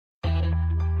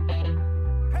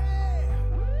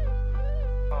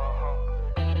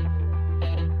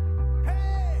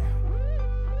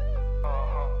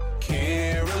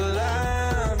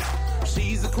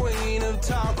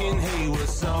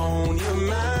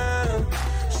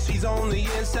she's on the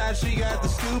inside. She got the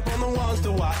scoop on the ones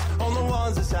to watch, on the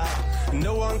ones that's hot.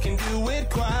 No one can do it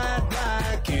quite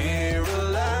like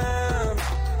Caroline.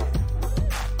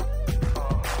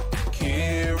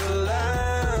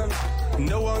 Caroline.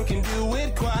 No one can do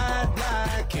it quite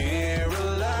like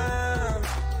Caroline.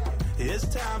 It's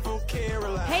time for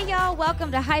Caroline. Hey y'all,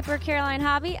 welcome to Hyper Caroline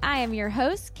Hobby. I am your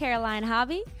host, Caroline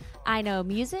Hobby. I know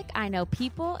music, I know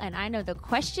people, and I know the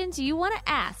questions you want to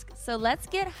ask. So let's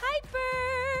get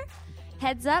hyper.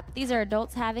 Heads up, these are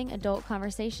adults having adult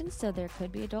conversations, so there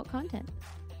could be adult content.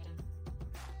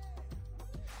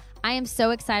 I am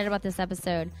so excited about this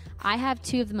episode. I have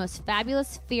two of the most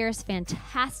fabulous, fierce,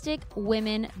 fantastic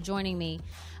women joining me.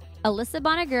 Alyssa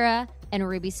Bonagura and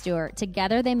Ruby Stewart.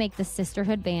 Together, they make the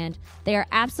Sisterhood Band. They are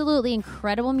absolutely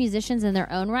incredible musicians in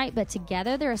their own right, but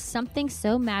together there is something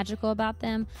so magical about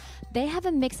them. They have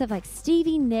a mix of like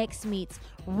Stevie Nicks meets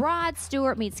Rod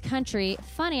Stewart meets country.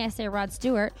 Funny, I say Rod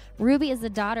Stewart. Ruby is the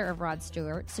daughter of Rod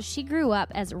Stewart, so she grew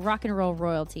up as rock and roll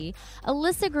royalty.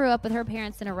 Alyssa grew up with her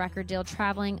parents in a record deal,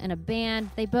 traveling in a band.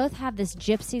 They both have this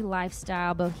gypsy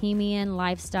lifestyle, bohemian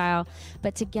lifestyle,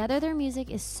 but together their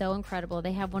music is so incredible.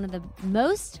 They have one of the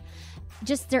most...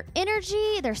 just their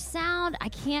energy, their sound, I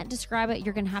can't describe it.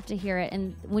 You're going to have to hear it.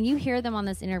 And when you hear them on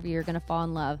this interview, you're going to fall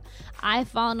in love. I've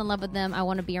fallen in love with them. I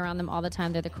want to be around them all the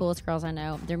time. They're the coolest girls I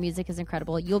know. Their music is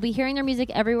incredible. You'll be hearing their music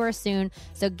everywhere soon.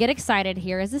 So get excited.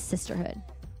 Here is the Sisterhood.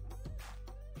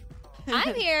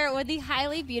 I'm here with the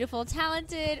highly beautiful,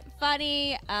 talented,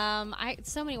 funny,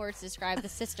 so many words to describe the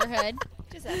Sisterhood.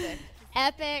 Just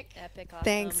epic. Epic. Awesome.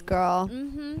 Thanks, girl.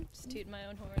 Mm-hmm. Just tooting my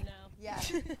own horn now. Yeah.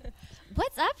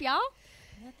 What's up, y'all?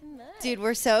 Nothing much. Dude,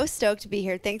 we're so stoked to be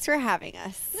here. Thanks for having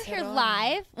us. We're here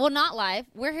live. Well, not live.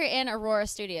 We're here in Aurora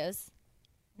Studios.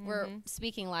 We're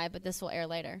speaking live, but this will air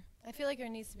later. I feel like there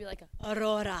needs to be like a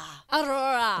Aurora.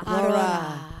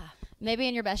 Aurora. Maybe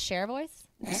in your best Cher voice.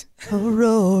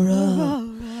 Aurora.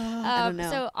 I don't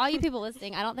know. So all you people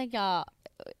listening, I don't think y'all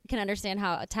can understand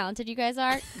how talented you guys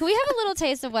are. Can we have a little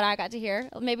taste of what I got to hear?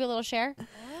 Maybe a little Cher?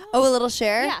 Oh, a little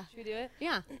share? Yeah. Should we do it?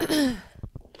 Yeah.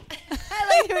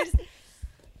 I like it.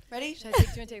 Ready? Should I take,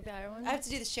 do you want to take the higher one? I have to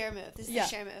do the share move. This is the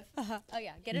share move. Oh,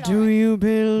 yeah. Get it all Do right. you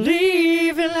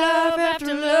believe in love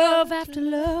after love after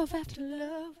love after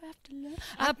love after love?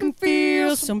 I can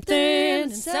feel something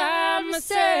inside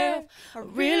myself. I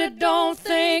really don't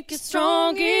think it's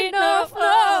strong enough.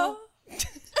 Oh.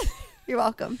 You're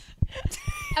welcome.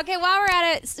 Okay, while we're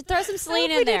at it, throw some Celine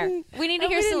in there. We need to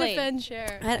hear Celine. Defend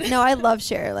Cher. I love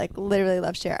Cher. Like, literally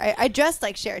love Cher. I dressed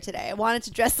like Cher today. I wanted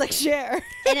to dress like Cher.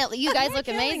 And you guys look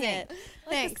amazing. Like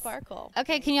Thanks. the sparkle.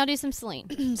 Okay, can y'all do some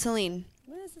Celine? Celine.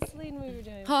 What is the Celine we were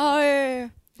doing?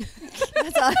 Hi.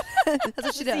 That's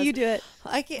what she does. You do it.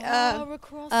 I can't.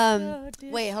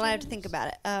 Wait, hold on. I have to think about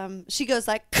it. She goes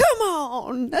like, "Come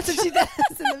on!" That's what she does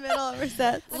in the middle of her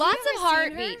sets. Lots of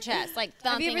heartbeat chest, like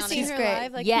Have thumping you ever on seen the her great.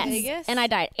 live, like Yes, in Vegas? and I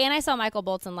died. And I saw Michael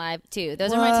Bolton live too.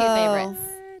 Those are my two Whoa.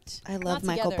 favorites. I love Not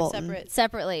Michael together, Bolton. Separate.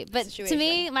 Separately, but to Situation.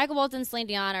 me, Michael Bolton and Celine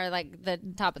Dion are like the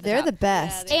top of the They're top. the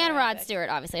best. Yeah, And they're Rod epic. Stewart,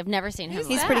 obviously. I've never seen him.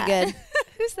 He's live. pretty good.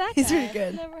 Who's that He's guy? pretty good.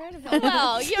 I've never heard of him.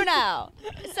 Well, you know.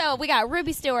 So we got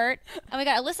Ruby Stewart, and we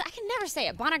got Alyssa. I can never say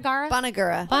it. Bonagura.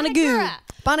 Bonagura. Bonagura.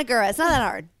 Bonagura. It's not that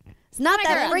hard. It's not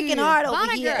that Bonagura. freaking hard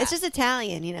over here. Bonagura. It's just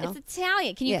Italian, you know. It's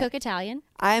Italian. Can you Yeah. cook Italian?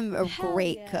 I'm a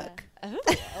great yeah. cook.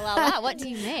 Well, what do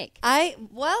you make?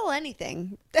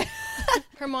 Anything.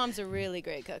 Her mom's a really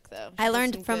great cook, though. I She does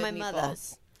learned some from good my mother.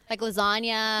 meatballs. Like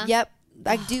lasagna. Yep.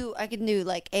 I can do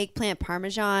like eggplant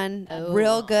parmesan, Oh.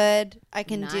 real good. I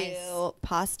can Nice. do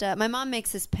pasta. My mom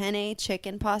makes this penne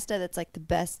chicken pasta that's like the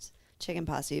best chicken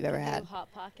pasta you've ever had.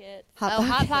 Hot Pockets. Hot Oh, Hot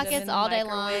Pockets. Put 'em Pockets in the all day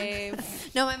long.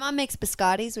 microwave. No, my mom makes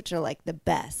biscottis, which are like the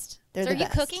best. They're So the are you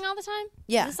best. cooking all the time?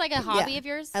 Yeah. Is this like a hobby Yeah. of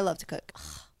yours? I love to cook.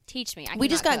 Teach me. We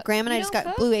just got cook. Graham and I You just don't got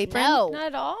cook? Blue Apron. No. Not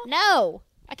at all? No.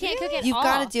 I can't cook at You've all.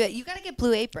 got to do it. You got to get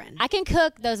Blue Apron. I can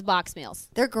cook those box meals.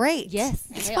 They're great. Yes,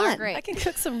 it's they fun. are great. I can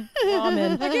cook some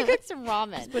ramen. I can cook some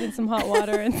ramen. Put in some hot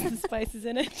water and some spices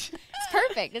in it. It's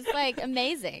perfect. It's like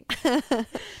amazing.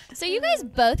 So you guys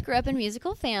both grew up in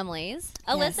musical families.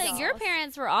 Alyssa, your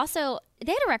parents were also,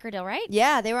 they had a record deal, right?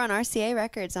 Yeah, they were on RCA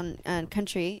Records on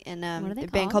country and What are they a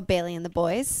band called? called Bailey and the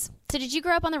Boys. So did you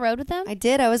grow up on the road with them? I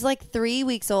did. I was like 3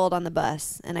 weeks old on the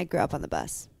bus, and I grew up on the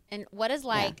bus. And what is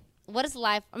like what is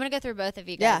life? I'm going to go through both of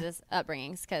you Yeah. guys'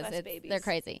 upbringings because Bus babies. they're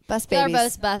crazy. Bus Y'all are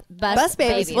babies. both Bus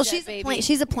babies. Well, Jet she's baby.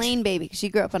 she's a plane baby because she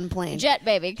grew up on a plane. Jet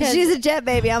baby. 'cause She's a jet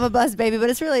baby. I'm a bus baby, but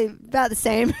it's really about the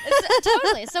same.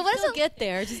 totally. So what is Still it? get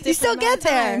there. Just You still different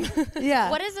get amount of there. time. Yeah.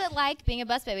 What is it like being a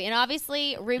bus baby? And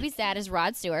obviously, Ruby's dad is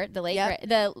Rod Stewart, the late, Yep.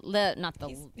 the not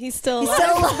the He's still He's alive.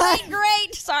 so alive.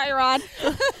 great. Sorry, Rod.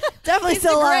 Definitely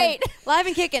still alive. Great. Live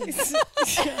and kicking.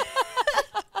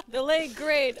 The late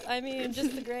great. I mean,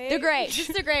 just the great. The great.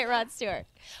 Just the great Rod Stewart.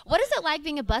 What is it like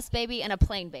being a bus baby and a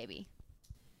plane baby?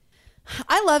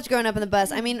 I loved growing up on the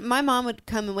bus. I mean, my mom would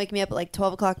come and wake me up at like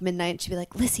 12 o'clock midnight. And she'd be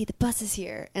like, Lissy, the bus is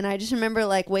here. And I just remember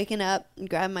like waking up and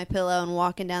grabbing my pillow and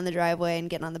walking down the driveway and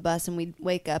getting on the bus. And we'd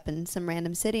wake up in some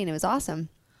random city and it was awesome.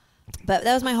 But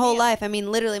that was my whole life. I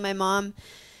mean, literally my mom,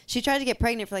 she tried to get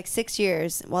pregnant for like 6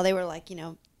 years while they were like, you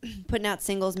know, putting out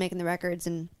singles, making the records.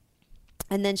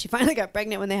 And then she finally got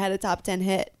pregnant when they had a top 10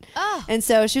 hit. Oh. And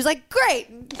so she was like, great.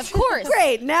 Of course.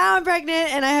 Great. Now I'm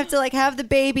pregnant and I have to like have the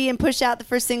baby and push out the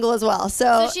first single as well.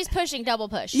 So she's pushing double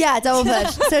push. Yeah, double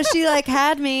push. So she like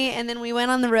had me and then we went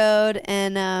on the road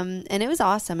and it was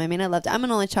awesome. I mean, I loved it. I'm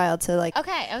an only child, so like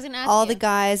Okay, I was going to ask all you. the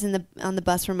guys on the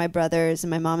bus were my brothers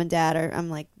and my mom and dad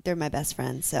they're my best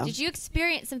friends. So Did you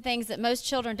experience some things that most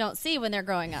children don't see when they're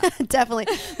growing up? definitely.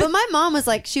 But my mom was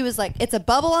like, it's a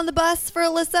bubble on the bus for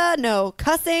Alyssa. No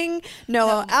cussing,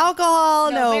 no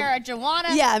alcohol, No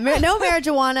marijuana? Yeah, no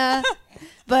marijuana.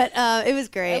 But it was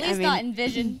great. At least I mean, not in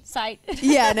vision sight.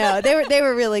 yeah, no, they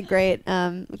were really great.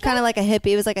 Kind of like a hippie.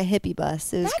 It was like a hippie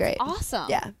bus. It was That's great. awesome.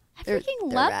 Yeah, I they're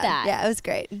freaking love rad. that. Yeah, it was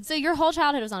great. So your whole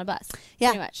childhood was on a bus? Yeah.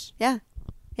 Pretty much. Yeah,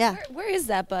 yeah. Where is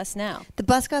that bus now? The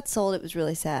bus got sold. It was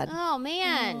really sad. Oh,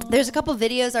 man. There's a couple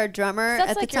videos. Our drummer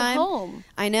That's at like the time. your home.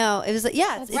 I know. It was like,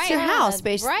 yeah, it's right. your house,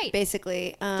 Right.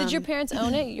 basically. Did your parents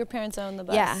own it? Your parents owned the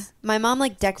bus. Yeah, my mom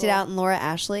like decked it Cool. out in Laura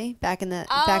Ashley back in the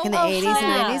Oh, 80s yeah.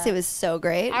 and 90s. It was so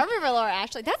great. I remember Laura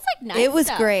Ashley. That's like nice It was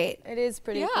stuff. great. It is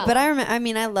pretty Yeah. cool. But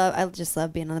I just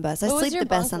love being on the bus. I What was sleep your the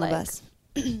best on bunk the like? bus.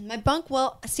 My bunk,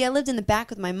 well, see, I lived in the back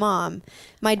with my mom.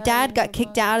 My dad got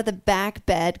kicked out of the back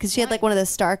bed because she had like one of those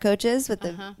star coaches with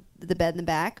the bed in the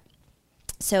back.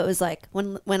 So it was like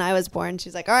when I was born,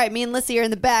 she's like, "All right, me and Lissy are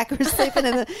in the back. We're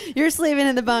sleeping you're sleeping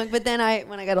in the bunk." But then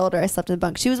when I got older, I slept in the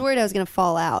bunk. She was worried I was gonna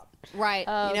fall out. Right.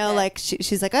 You know, like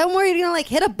she's like, "I'm worried you're gonna like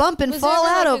hit a bump and Was fall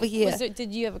there out ever, over here."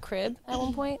 Did you have a crib at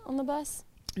one point on the bus?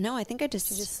 No, I think I You just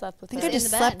slept with I think her. I just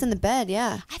in the slept bed. in the bed.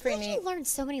 Yeah. I feel like you learn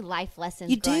so many life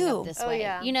lessons You growing do. up this Oh, way.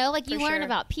 yeah. You know, like you For learn sure.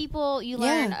 about people, you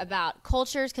learn about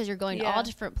cultures because you're going to all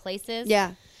different places. Yeah.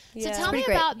 So Yeah. tell me Pretty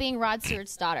great. about being Rod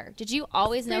Stewart's daughter. Did you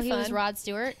always know Pretty he was fun. Rod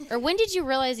Stewart? Or when did you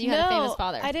realize you had a famous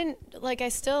father? I didn't, like, I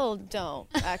still don't,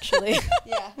 actually.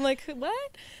 Yeah. I'm like,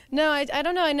 what? No, I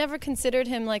don't know. I never considered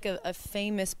him like a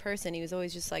famous person. He was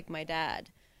always just like my dad.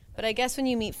 But I guess when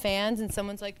you meet fans and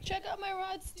someone's like, check out my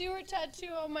Rod Stewart tattoo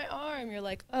on my arm, you're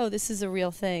like, oh, this is a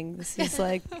real thing. This is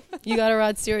like, you got a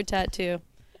Rod Stewart tattoo.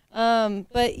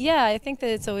 But yeah, I think that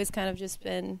it's always kind of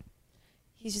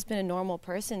he's just been a normal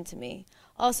person to me.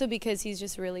 Also because he's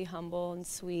just really humble and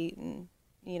sweet and,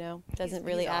 you know, doesn't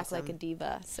really he's act like a awesome.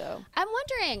 diva. So I'm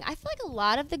wondering, I feel like a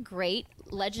lot of the great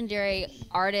legendary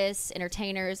artists,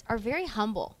 entertainers are very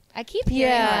humble. I keep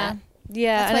hearing that.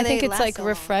 Yeah, That's and why I think they it's last like so long.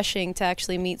 refreshing to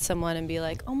actually meet someone and be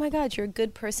like, "Oh my God, you're a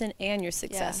good person and you're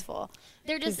successful."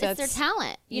 They're just, 'Cause it's their that's-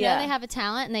 talent. You know, they have a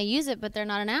talent and they use it, but they're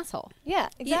not an asshole. Yeah,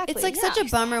 Yeah, exactly. it's like such a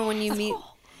bummer when you meet.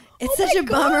 It's Oh such my a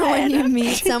bummer when you God.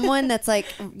 meet someone that's like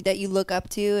that you look up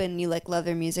to and you like love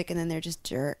their music and then they're just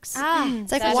jerks. Ah,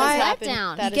 It's like That why has happened.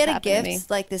 letdown. That you has get a happened to me. gift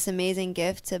like this amazing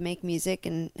gift to make music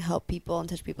and help people and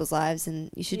touch people's lives and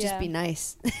you should just Yeah. be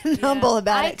nice and humble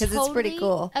about I it because it's pretty totally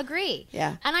cool. Agree.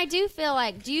 Yeah. And I do feel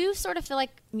like, do you sort of feel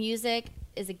like music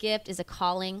is a gift, is a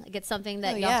calling? Like it's something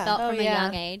that Oh, y'all yeah. felt Oh, from a yeah.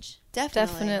 young age?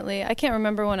 Definitely. I can't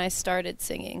remember when I started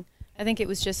singing. I think it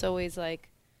was just always like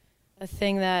a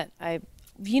thing that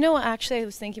you know what, actually I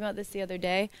was thinking about this the other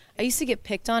day. I used to get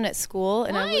picked on at school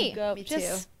and I Why? would go Me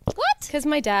just too. What? because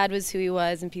my dad was who he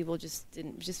was and people just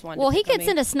wanted Well, to he pick on could me.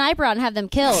 send a sniper out and have them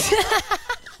killed.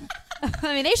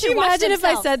 I mean, they should Can you watch imagine if I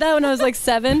themselves. said that when I was like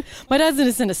 7? My dad's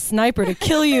gonna send a sniper to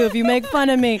kill you if you make fun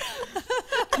of me.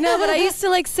 No, but I used to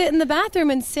like sit in the bathroom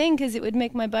and sing because it would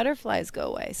make my butterflies go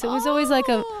away. So it was always like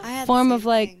a I had the form same of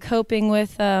like thing. coping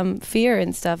with fear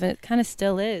and stuff, and it kind of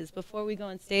still is. Before we go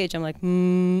on stage, I'm like,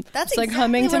 That's just like exactly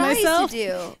humming to what myself. I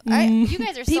used to do. You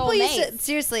guys are People used soulmates. to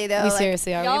seriously though. We like,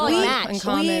 seriously are. Y'all We have a match.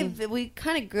 lot in common. we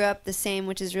kind of grew up the same,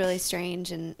 which is really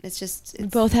strange, and it's just We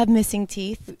both have missing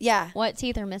teeth. yeah. What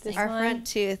teeth are missing? Our one. front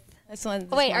tooth. This one.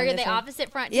 Oh, wait, this are one they missing. opposite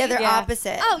front Yeah, teeth? they're Yeah.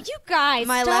 opposite. Oh, you guys,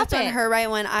 My stop left it. one, her right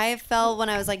one. I fell when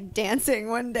I was like dancing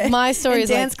one day. My story in is,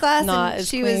 like, dance class, not and as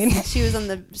she clean. was on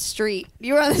the street.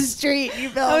 You were on the street. You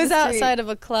fell. I on was the street. outside of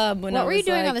a club when I What was were you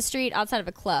doing like, on the street outside of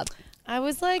a club? I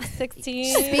was like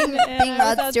 16. Being and I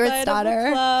Rod was Stewart's outside of a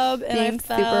daughter. Club, and I Being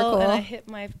fell super cool. and I hit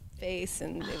my face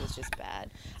and it was just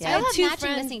bad. So I y'all had have two matching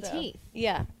friends, missing though. teeth.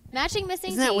 Yeah. Matching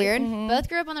missing Isn't that teeth. weird? Mm-hmm. Both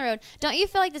grew up on the road. Don't you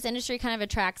feel like this industry kind of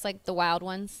attracts like the wild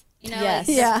ones? You know, Yes.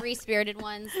 like Yeah. the free-spirited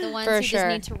ones, the ones For who sure. just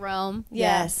need to roam.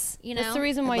 Yes. You know, That's the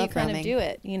reason I why you love kind roaming. of do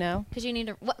it, you know? because you need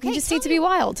to. You Okay, just tell need to me, be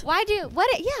wild. Why do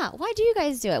you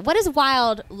guys do it? What does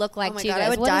wild look like Oh my to you god, guys? I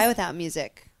would What die is- without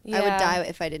music. I would Yeah. die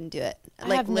if I didn't do it. I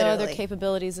Like have no literally. other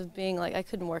capabilities of being like, I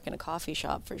couldn't work in a coffee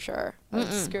shop for sure. I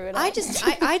would screw it up.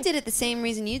 I did it the same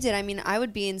reason you did. I mean, I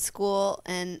would be in school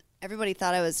and everybody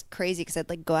thought I was crazy because I'd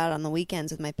like go out on the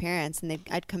weekends with my parents and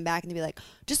I'd come back and they'd be like,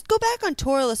 just go back on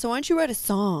tour, Alyssa. Why don't you write a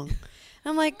song? And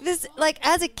I'm like, this, like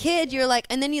as a kid, you're like,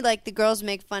 and then you like, the girls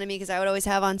make fun of me because I would always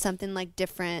have on something like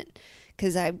different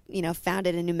because I, found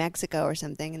it in New Mexico or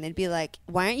something. And they'd be like,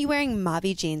 why aren't you wearing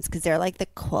Mavi jeans? Because they're like the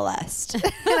coolest.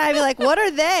 And I'd be like, what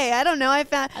are they? I don't know. I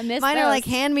miss mine are those. like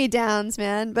hand-me-downs,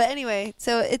 man. But anyway,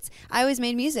 so I always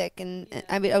made music and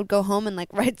I would go home and like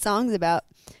write songs about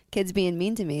kids being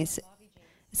mean to me.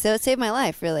 So it saved my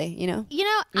life, really, You know,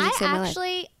 Music saved my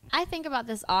life. I think about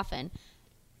this often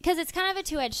because it's kind of a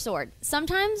two-edged sword.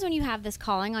 Sometimes when you have this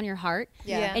calling on your heart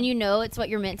Yeah. and you know it's what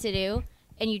you're meant to do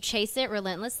and you chase it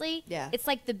relentlessly, Yeah. it's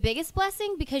like the biggest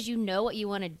blessing because you know what you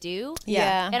want to do.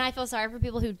 Yeah. And I feel sorry for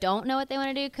people who don't know what they want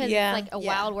to do because Yeah. it's like a Yeah.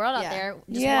 wild world out Yeah. there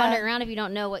just Yeah. wandering around if you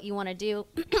don't know what you want to do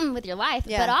with your life.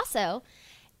 Yeah. But also,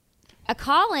 a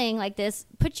calling like this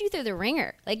puts you through the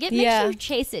ringer. Like it makes Yeah. you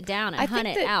chase it down and I hunt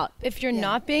think it that out. if you're Yeah.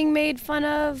 not being made fun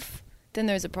of, then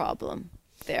there's a problem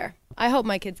there. I hope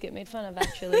my kids get made fun of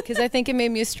actually, because I think it made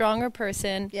me a stronger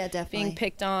person. Yeah, definitely. Being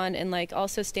picked on and like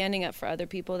also standing up for other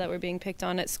people that were being picked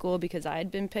on at school because I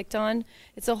had been picked on.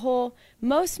 It's a whole.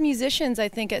 Most musicians, I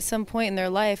think, at some point in their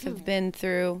life have been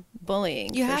through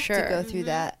bullying. You for have sure. to go through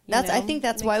that. You That's I know? think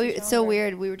that's It why makes you it's so stronger.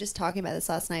 weird. We were just talking about this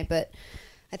last night, but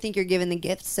I think you're given the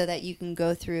gifts so that you can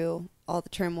go through all the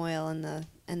turmoil and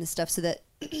the stuff so that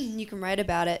you can write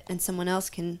about it and someone else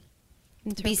can be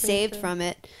Interpret saved it. from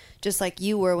it, just like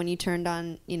you were when you turned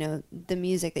on, the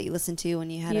music that you listened to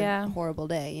when you had Yeah. a horrible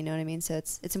day. You know what I mean? So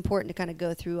it's important to kind of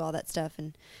go through all that stuff,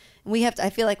 and we have to. I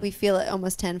feel like we feel it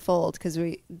almost tenfold because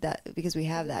we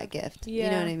have that gift. You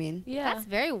know what I mean? Yeah. That's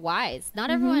very wise. Not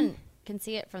everyone can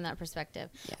see it from that perspective.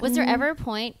 Yeah. Was there ever a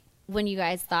point when you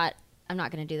guys thought, I'm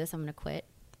not going to do this, I'm going to quit?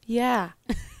 Yeah.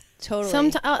 Totally.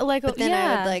 Sometimes, like, but then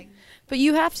yeah. I would like. But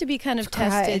you have to be kind of Cry.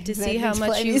 tested to That see how means much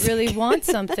play you music. really want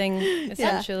something.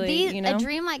 Essentially, A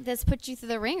dream like this puts you through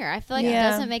the ringer. I feel like Yeah.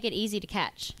 it doesn't make it easy to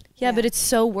catch. Yeah, but it's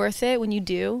so worth it when you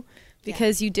do,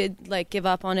 because you did like give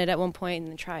up on it at one point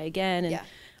and then try again, and Yeah.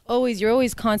 you're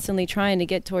always constantly trying to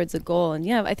get towards a goal. And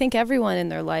yeah, I think everyone in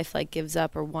their life like gives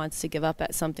up or wants to give up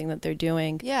at something that they're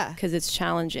doing. Yeah. because it's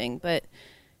challenging, but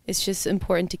it's just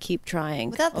important to keep trying.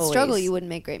 Without the struggle, always. you wouldn't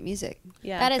make great music.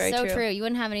 Yeah, That is very so true. You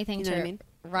wouldn't have anything You know to what I mean?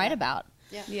 write about.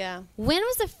 Yeah, When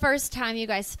was the first time you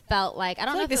guys felt like, I don't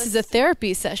I feel know like if this it is was, a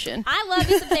therapy session. I love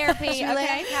this therapy, Lay on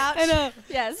okay? the couch. I know.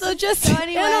 Yes. So just So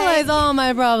anyway- analyze all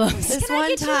my problems. This Can I one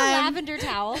get you a time, lavender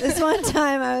towel? this one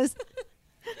time I was.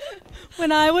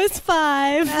 When I was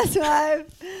 5. That's why.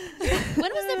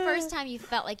 When was the first time you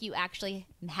felt like you actually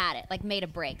had it, like made a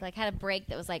break, like had a break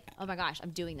that was like, oh my gosh, I'm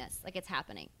doing this, like it's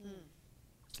happening?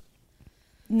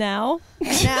 Now,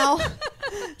 Now,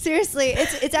 seriously,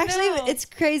 it's actually No. it's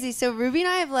crazy. So Ruby and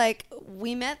I have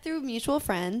we met through mutual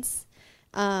friends,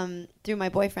 through my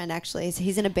boyfriend actually. So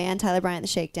he's in a band, Tyler Bryant, the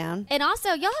Shakedown. And also,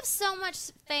 y'all have so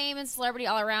much fame and celebrity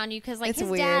all around you because, like, It's his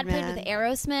weird, dad man. played with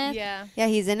Aerosmith. yeah, Yeah,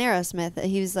 he's in Aerosmith.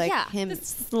 He was like Yeah. him.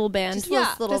 this little band. Just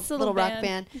Yeah. little This little rock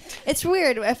band. It's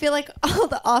weird. I feel like all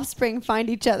the offspring find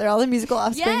each other. All the musical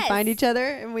offspring Yes. find each other,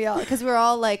 and because we're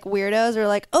all like weirdos. We're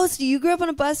like, oh, so you grew up on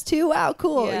a bus too? Wow,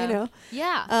 cool. Yeah. You know.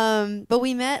 Yeah. But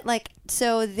we met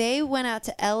so they went out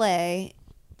to LA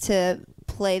to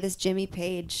play this Jimmy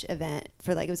Page event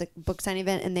for it was a book signing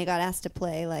event, and they got asked to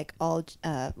play all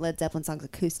Led Zeppelin songs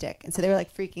acoustic, and so they were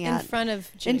like freaking in out front of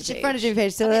Jimmy in Page. front of Jimmy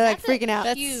Page. So Okay, they're like that's a freaking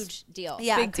out. huge deal.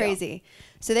 Yeah, Big deal. crazy.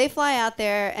 So they fly out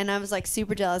there, and I was like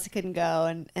super jealous I couldn't go.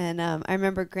 And I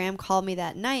remember Graham called me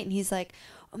that night, and he's like,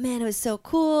 "Oh man, it was so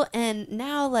cool." And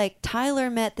now Tyler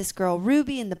met this girl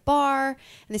Ruby in the bar, and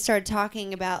they started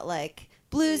talking about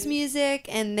blues music,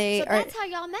 and they So are that's how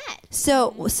y'all met.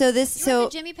 so You were this at so the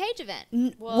Jimmy Page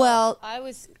event. well I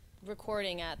was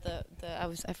recording at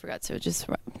I forgot to just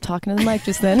talking to the mic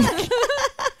just then.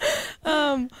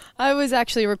 I was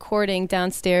actually recording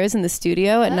downstairs in the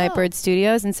studio at Oh. Nightbird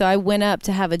Studios, and so I went up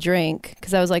to have a drink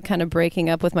because I was kind of breaking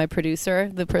up with my producer,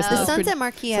 the person. the that was Sunset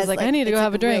Marquee so I has was like, I need to go it's,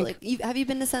 have a drink. really- have you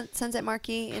been to Sunset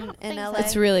Marquee in think LA? so.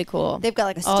 It's really cool. They've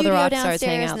got a All the studio rock downstairs, stars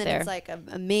hang out and then there.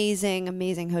 it's an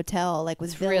amazing hotel,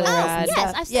 with villas really and rad. Yes,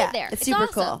 stuff. I've stayed yeah, there. It's It's super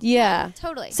awesome. cool. Yeah.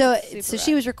 Totally. So Super so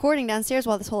she rad. was recording downstairs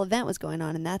while this whole event was going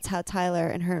on, and that's how Tyler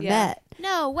and her Yeah. met.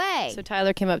 no way. So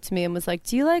Tyler came up to me and was like,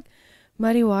 "Do you like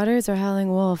Muddy Waters or Howling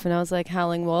Wolf? And I was like,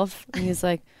 Howling Wolf. And he's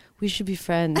like, we should be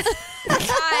friends.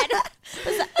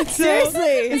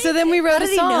 Seriously. And so then we wrote a did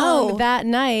he song know? that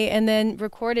night and then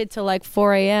recorded till like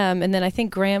 4 a.m. And then I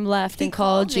think Graham left and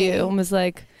called called you me. and was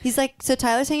like, He's like, so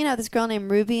Tyler's hanging out with this girl named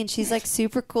Ruby, and she's like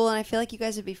super cool, and I feel like you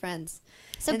guys would be friends.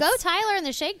 So And go Tyler and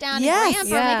the Shakedown Yes. and Graham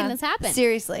for Yeah. making this happen.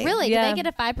 Seriously. Really? Yeah. Did they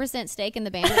get a 5% stake in the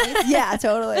band at least? Yeah,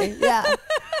 totally. Yeah.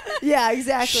 Yeah,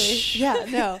 exactly. Yeah,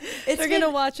 no. It's they're been- going to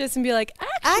watch us and be like,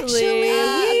 Actually, we about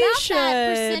that should.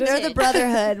 percentage. They're the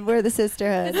brotherhood. We're the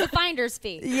sisterhood. It's the finder's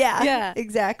fee. Yeah. Yeah.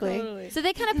 Exactly. Totally. So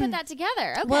they kind of put that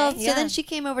together. Okay. Well, so Yeah. then she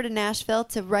came over to Nashville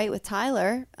to write with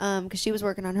Tyler because she was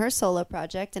working on her solo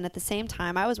project. And at the same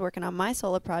time, I was working on my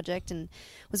solo project and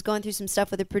was going through some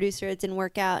stuff with a producer. It didn't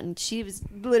work out. And she was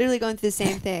literally going through the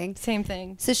same thing. Same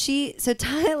thing. So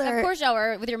Tyler. of course y'all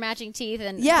were with your matching teeth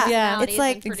and Yeah, personalities it's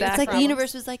like and producer it's like the problems.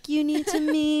 universe was like, you need to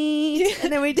meet,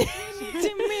 and then we did.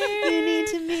 You need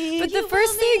to meet. But the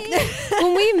first thing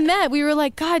when we met, we were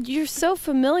like, God, you're so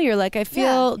familiar. Like I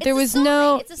feel It's there a was soulmate.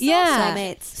 no It's a soul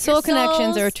Soulmates. soul Your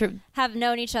connections souls are have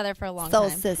known each other for a long Soul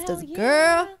time. sisters, Hell yeah.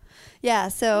 girl. Yeah.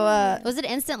 So Was it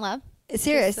instant love?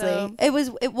 seriously, so. it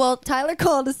was. Well, Tyler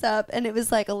called us up, and it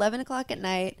was like 11 o'clock at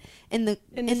night in the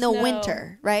snow.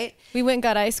 winter, right? We went and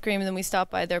got ice cream and then we stopped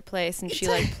by their place and she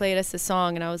like played us a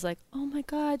song and I was like, oh my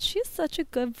God, she has such a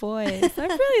good voice. I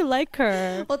really like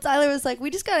her. Well, Tyler was like, "We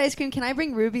just got ice cream. Can I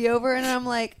bring Ruby over?" And I'm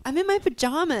like, "I'm in my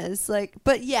pajamas." Like,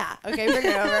 but yeah, okay, bring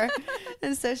her over.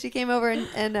 And so she came over,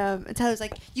 and Tyler was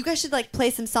like, "You guys should like play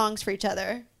some songs for each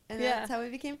other." And Yeah. that's how we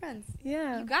became friends.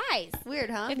 Yeah. You guys. Weird,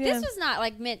 huh? If Yeah. this was not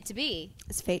like meant to be.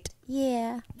 It's fate.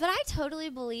 Yeah. But I totally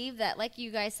believe that, like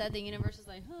you guys said, the universe is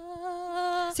like,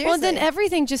 ah. Seriously. Well, then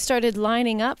everything just started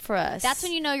lining up for us. That's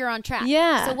when you know you're on track.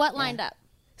 Yeah. So what lined up?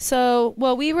 So,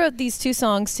 well, we wrote these two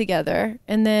songs together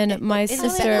and then my It's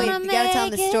sister. wait, Wanna you gotta tell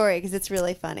them the make it. story because it's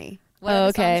really funny. What are Oh,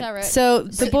 the songs okay. I wrote? So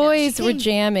the She boys were came-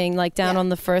 jamming like down Yeah. on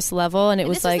the first level and it And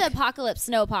was this like was the apocalypse,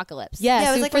 snow apocalypse. Yeah, Yeah,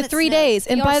 it was so like for when it 3 snowed. days.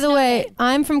 And Your by the snow way, day.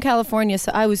 I'm from California,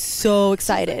 so I was so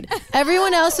excited.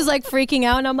 Everyone else was like freaking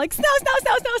out, and I'm like, snow, snow,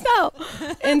 snow, snow,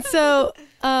 snow. And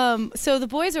so the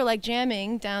boys are like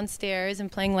jamming downstairs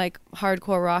and playing like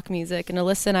hardcore rock music, and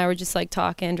Alyssa and I were just like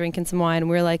talking, drinking some wine, and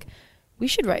we were like, we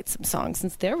should write some songs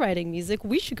since they're writing music.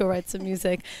 We should go write some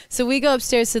music. So we go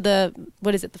upstairs to the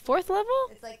fourth level?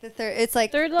 It's like the third. It's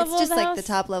like Third level It's just of the like the house?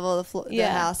 top level of the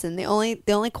Yeah. house, and the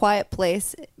only quiet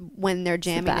place when they're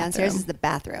jamming downstairs bathroom. is the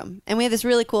bathroom. And we have this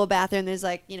really cool bathroom. There's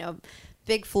like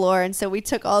big floor, and so we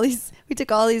took all these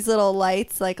little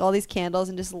lights, like all these candles,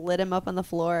 and just lit them up on the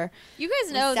floor. You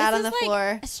guys know We sat this on is the like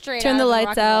floor. a straight Turn out the of a lights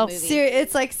rock and roll out. movie.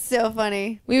 It's like so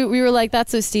funny. We were like,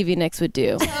 that's what Stevie Nicks would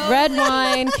do. Red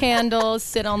wine, candles,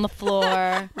 sit on the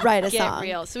floor, Write a get song.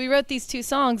 real. So we wrote these two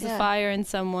songs, Yeah. The Fire and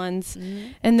Someone's,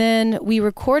 and then we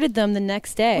recorded them the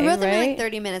next day, We wrote them in right? like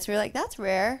 30 minutes. We were like, that's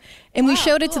rare. and we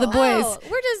showed it to the boys. Oh,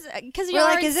 we're just because We're you're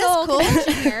like, already is this soul cool?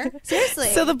 connection here. Seriously.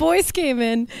 So the boys came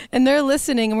in and they're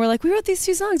listening, and we're like, we wrote these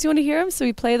two songs. You want to hear them? So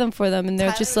we play them for them, and they're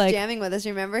Tyler just was like, jamming with us.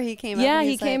 Remember, he came up. yeah, and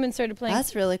he was came like, and started playing.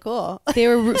 That's really cool. They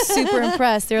were super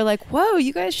impressed. They were like, whoa,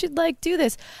 you guys should like do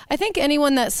this. I think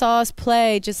anyone that saw us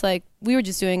play, just like we were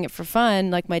just doing it for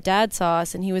fun. Like my dad saw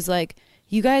us and he was like,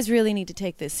 you guys really need to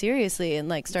take this seriously and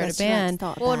like start a band.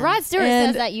 Well, when Rod Stewart And-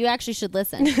 says that, you actually should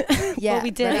listen. Yeah, Well,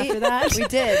 we did right? after that. We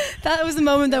did. That was the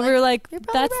moment that we were like, "You're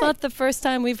probably that's right." not the first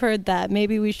time we've heard that.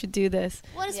 Maybe we should do this.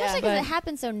 Well, Yeah, especially because but- it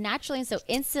happens so naturally and so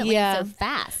instantly Yeah. and so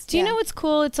fast. Do you Yeah. know what's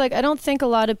cool? It's like I don't think a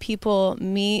lot of people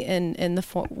meet in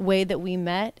the way that we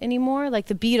met anymore. Like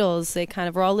the Beatles, they kind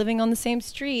of were all living on the same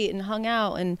street and hung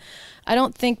out. And I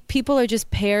don't think people are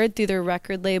just paired through their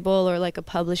record label or like a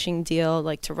publishing deal,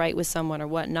 like to write with someone or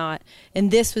whatnot. And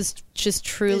this was just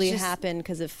truly It's just- happened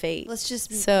because of fate. Let's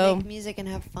just So- make music and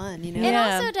have fun, you know? And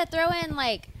Yeah. also to throw in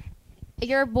like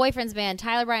your boyfriend's band,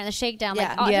 Tyler Bryant and the Shakedown, like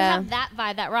Yeah. to Yeah. have that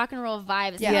vibe, that rock and roll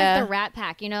vibe. It's Yeah. kind of Yeah. like the Rat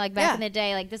Pack, you know, like back Yeah. in the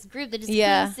day, like this group that just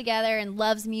Yeah. comes together and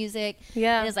loves music.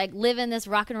 Yeah. And is like living this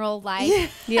rock and roll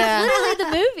life. Yeah. Literally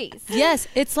the movies. Yes,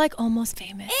 it's like almost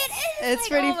famous. It's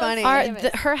like pretty almost funny.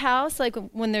 famous. Her house, like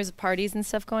when there's parties and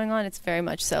stuff going on, it's very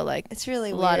much so like It's really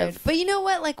a weird. lot of- But you know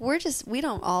what? Like we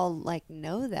don't all like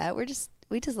know that. We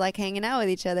just like hanging out with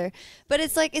each other. But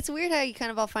it's like it's weird how you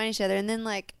kind of all find each other, and then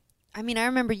like I mean, I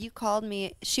remember you called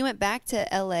me. She went back to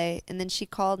LA, and then she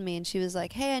called me, and she was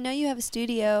like, "Hey, I know you have a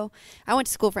studio." I went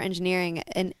to school for engineering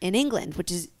in England,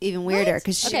 which is even weirder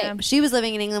because Okay. she was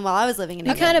living in England while I was living in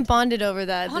we England. kind of bonded over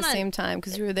that at Hold the on. same time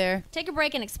because we were there. Take a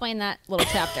break and explain that little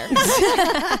chapter.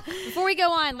 Before we go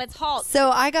on, let's halt.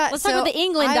 So I got. Let's talk so about the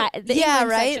England I- the yeah, England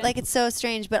right. section. Like it's so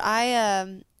strange, but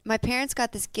I my parents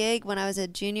got this gig when I was a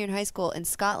junior in high school in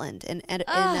Scotland, in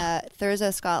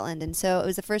Thurso, Scotland, and so it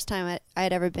was the first time I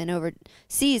had ever been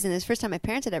overseas, and it was the first time my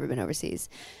parents had ever been overseas.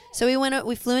 So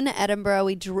we flew into Edinburgh.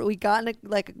 We got in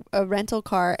a rental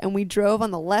car, and we drove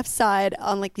on the left side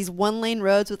on like these 1-lane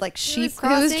roads with like sheep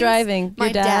crossings. Who was driving? My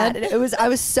Your dad? I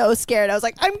was so scared. I was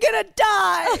like, I'm gonna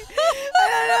die.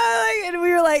 And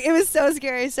we were like, it was so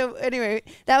scary. So anyway,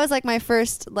 that was like my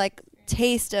first like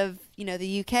taste of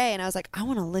the UK, and I was like, I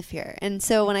want to live here. And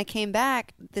so when I came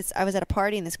back, I was at a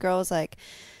party, and this girl was like,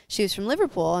 she was from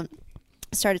Liverpool, and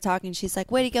started talking. She's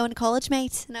like, where are you going to college,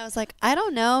 mate? And I was like, I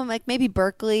don't know, like maybe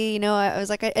Berkeley. I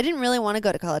was like, I didn't really want to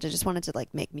go to college. I just wanted to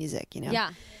like make music, Yeah.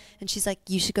 And she's like,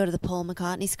 you should go to the Paul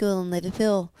McCartney School in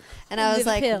Liverpool. And I was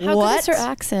like, How what? good is her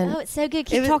accent? Oh, it's so good.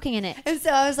 Keep talking in it. And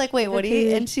so I was like, wait, what do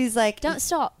you? And she's like, Don't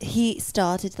stop. He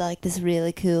started like this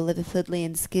really cool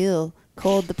Liverpudlian school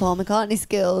called the Paul McCartney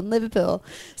School in Liverpool.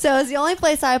 So it was the only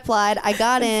place I applied. I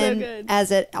got in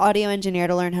as an audio engineer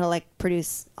to learn how to like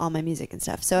produce all my music and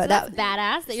stuff. So That's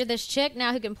badass that you're this chick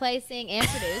now who can play, sing, and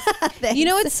produce. thanks. You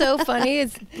know what's so funny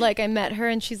is like I met her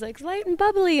and she's like light and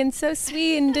bubbly and so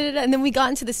sweet and da-da-da. And then we got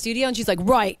into the studio and she's like,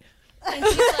 right. And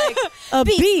she's like a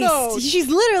beast. mode. She's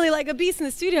literally like a beast in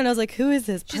the studio. And I was like, who is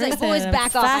this She's person? like, boys, I'm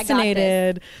back off. I got this.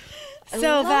 Fascinated. So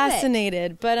love it.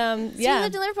 fascinated. But So you yeah.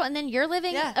 lived in Liverpool, and then you're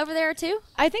living Yeah. over there too?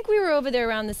 I think we were over there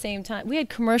around the same time. We had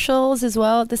commercials as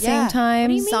well at the Yeah. same time. What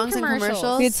do you mean songs and commercials?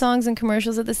 commercials. We had songs and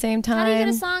commercials at the same time. How do you get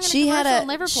a song and She a had commercial in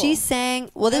Liverpool? she sang.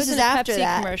 Well, I this was is in a after Pepsi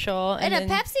that. commercial. in a and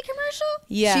then- Pepsi commercial?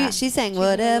 Yeah. She sang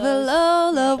whatever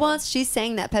Lola wants. She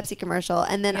sang that Pepsi commercial,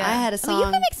 and then Yeah. I had a I mean, you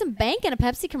song. can make some bank in a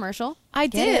Pepsi commercial. I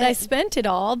Get did. it. I spent it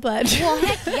all, but Well,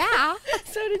 heck yeah.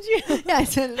 so did you. Yeah, I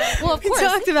said Well, of We course.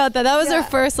 talked about that. That was Yeah. our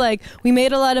first, like, we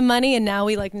made a lot of money and now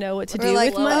we like know what to We're do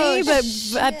like, with money. "Whoa, But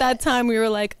shit." at that time we were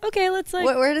like, okay, let's like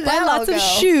Where did buy that all lots of go?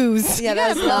 shoes. Yeah, that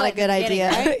was gotta not know a at good the beginning,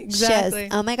 idea. right? Exactly. Shows.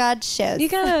 Oh my God, shows. You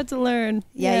kind of have to learn.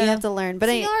 yeah, you have to learn. But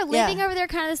So I, y'all are living yeah. over there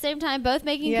kind of the same time, both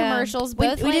making Yeah. commercials, We,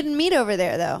 both we like, didn't meet over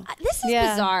there though. This is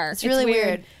Yeah. bizarre. It's really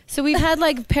weird. So we've had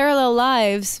like parallel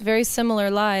lives, very similar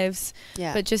lives,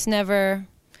 Yeah. but just never.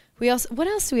 What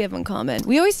else do we have in common?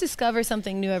 We always discover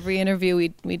something new every interview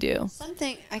we do.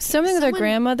 Something with our Something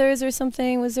grandmothers or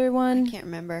something. Was there one? I can't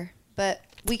remember, but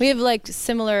we We have like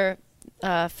similar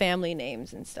family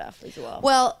names and stuff as well.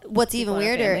 Well, what's even People in our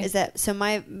weirder family. is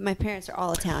that my parents are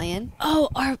all Italian. Oh,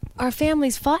 our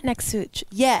families fought next to each.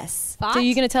 Yes. Thoughts? So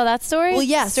you gonna tell that story? Well,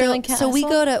 yeah. Sterling So we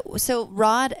Castle? go to. So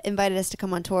Rod invited us to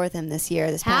come on tour with him this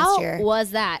past How year.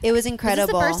 was that? It was Is incredible.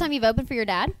 this the first time you've opened for your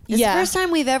dad? It's Yeah. the first time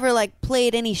we've ever like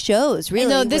played any shows. Really.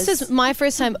 No, this was- is my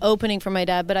first time opening for my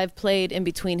dad, but I've played in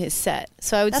between his set.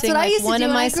 So I would That's sing what I like used to one do of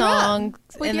when my I grew up. songs,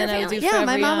 With and your then I would do family. Yeah, my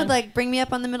Forever mom Young. would like bring me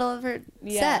up on the middle of her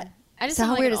Yeah. set. I just So sound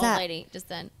how like weird an is old that? lady just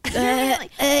then.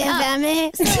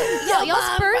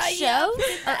 Y'all's first shows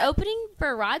are opening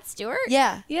for Rod Stewart?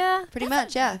 Yeah, Yeah. pretty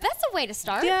much. Yeah. That's a way to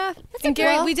start. Yeah, That's and a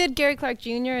Gary, well- we did Gary Clark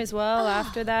Jr. as well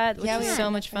after that, which Yeah, was we so did.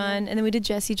 much fun. And then we did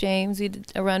Jesse James. We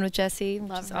did a run with Jesse.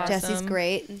 Love her. Awesome. Jesse's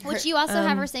great. Which you also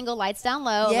have her single Lights Down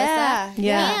Low, Yeah. Alyssa.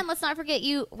 Yeah. And let's not forget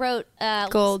you wrote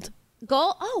Gold.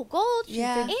 Gold. Oh, Gold.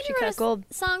 Yeah. And She you got wrote a gold.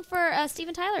 song for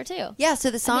Steven Tyler too. Yeah,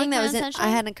 so the song Make that My was Own in, Sunshine? I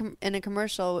had in a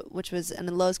commercial, which was in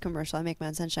a Lowe's commercial, I Make My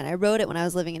Own Sunshine. I wrote it when I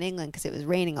was living in England because it was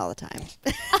raining all the time.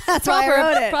 That's why I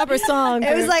wrote it. Proper song.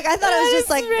 It was like, I thought it was just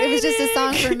like, It's it was just a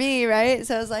song raining. for me, right?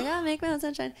 So I was like, oh, Make My Own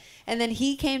Sunshine. And then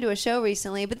he came to a show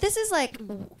recently, but this is like,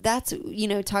 that's,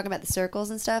 talking about the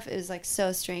circles and stuff. It was like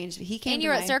so strange. He came And to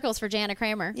you wrote my- Circles for Jana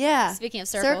Kramer. Yeah. Speaking of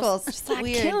circles. It's Like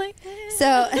weird. killing.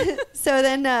 So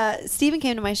then Steven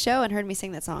came to my show and heard me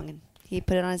sing that song, and he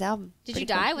put it on his album. Did Pretty you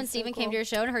cool. die when Steven came to your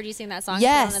show and heard you sing that song? and put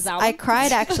it on his Yes, album? I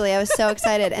cried actually. I was so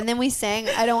excited. And then we sang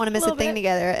I Don't Want to Miss a Little Thing bit.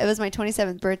 together. It was my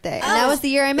 27th birthday. And that was the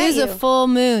year I It met was you. a full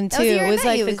moon That was the too. year I It was met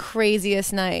like you. the It was-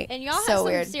 craziest night. And y'all So have some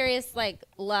weird. serious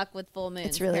luck with full moons.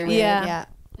 It's really apparently. weird. Yeah. Yeah.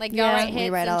 Like y'all Yeah. write We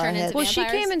hits write all and our turn into hits. Well, she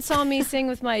vampires. came and saw me sing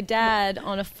with my dad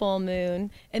on a full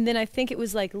moon, and then I think it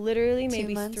was like literally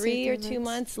maybe months or 3 or 3 2 months?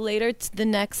 months later, the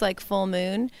next like full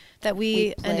moon that we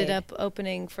We ended played. up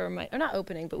opening for or not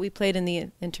opening, but we played in the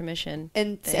intermission.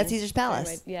 And thing at Caesar's for my-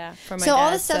 Palace. yeah, for my So all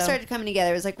dad, this stuff so- started coming together.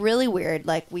 It was like really weird.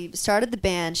 Like we started the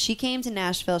band. She came to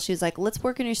Nashville. She was like, "Let's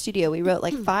work in your studio." We wrote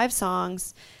like 5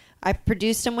 songs. I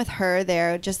produced them with her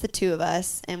there, just the two of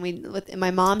us, and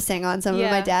my mom sang on some of it.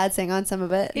 My Yeah. dad sang on some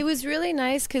of it. It was really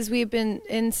nice because we've been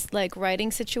in like writing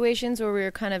situations where we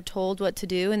were kind of told what to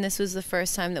do, and this was the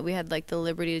first time that we had like the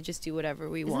liberty to just do whatever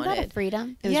we Isn't wanted. that a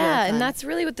freedom? It was Yeah, really fun. and that's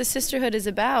really what the sisterhood is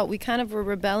about. We kind of were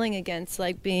rebelling against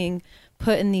like being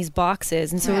put in these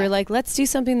boxes, and so we Right. were like, let's do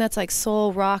something that's like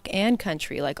soul, rock, and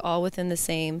country, like all within the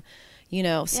same,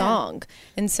 song.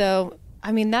 And so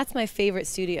I mean, that's my favorite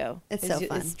studio. It's is- so is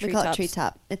fun. We call it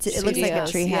Treetop. It looks like a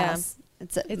Studios, tree yeah. house.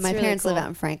 It's my really parents live cool. out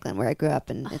in Franklin, where I grew up,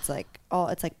 and it's like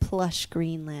plush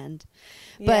greenland.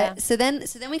 Yeah. But so then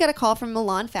we got a call from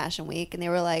Milan Fashion Week, and they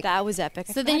were like, That was epic.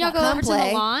 So then y'all go Come over play.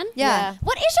 to Milan. Yeah.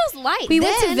 What is y'all's life? We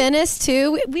went to Then- Venice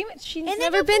too. She's then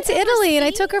never you been went to to Italy, and I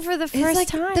Venice? took her for the It's first like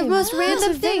time. the most We went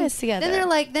random to thing. Venice together. Then they're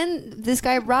like, then this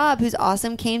guy Rob, who's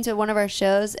awesome, came to one of our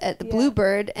shows at the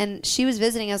Bluebird, and she was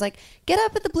visiting. I was like, get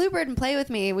up at the Bluebird and play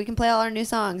with me. We can play all our new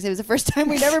songs. It was the first time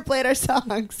we never played our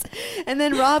songs. And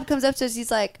then Rob comes up to us. He's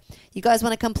like, you guys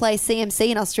want to come play CMC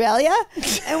in Australia?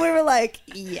 And we were like,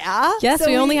 yeah. yes, So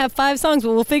we only have 5 songs,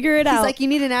 but we'll figure it He's out. like, you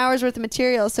need an hour's worth of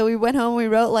material. So we went home, we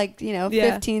wrote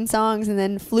 15 songs, and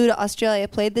then flew to Australia,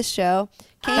 played this show,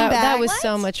 came that back. was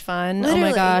so much fun. Oh Literally. my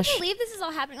Can gosh. you believe this is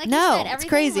all happening? Like No, you said, it's everything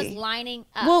crazy. was lining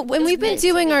up. Well, It when was we've been meant to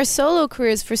doing be. our solo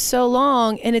careers for so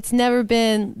long, and it's never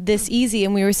been this easy,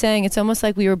 and we were saying it's almost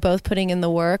like we were both putting in the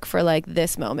work for like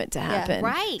this moment to happen.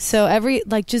 right. So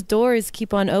just doors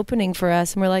keep on opening for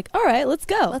us, and we're like, all right, let's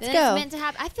go. Let's Then go. It's meant to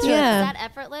happen. I feel Yeah. like it's that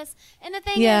effortless. And the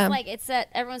thing Yeah. is, like, it's that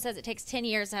everyone says it takes 10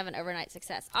 years to have an overnight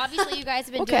success. Obviously, you guys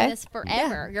have been Okay. doing this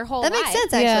forever, your whole That life. makes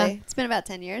sense, actually. It's been about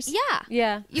 10 years. Yeah.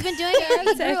 Yeah. You've been doing it.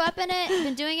 You grew up in it. You've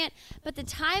been doing it. But the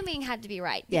timing had to be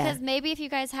right. Yeah. Because maybe if you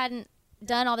guys hadn't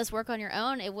done all this work on your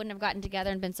own, it wouldn't have gotten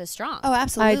together and been so strong. Oh,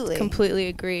 absolutely. I completely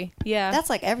agree. Yeah. That's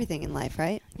like everything in life,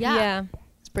 right? yeah.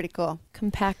 It's pretty cool.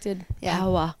 Compacted Yeah.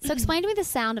 power. So explain to me the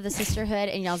sound of the sisterhood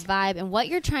and y'all's vibe and what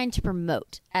you're trying to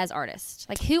promote as artists.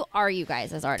 Like, who are you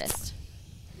guys as artists?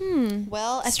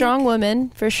 Well, Strong women,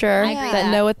 for sure, I agree with that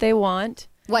that. know what they want.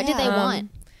 What did they Yeah. want?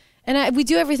 And we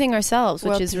do everything ourselves, which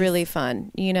World is peace. really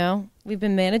fun. You know, we've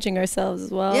been managing ourselves as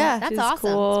well. Yeah. which That's is awesome. It's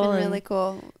Cool It's been and- really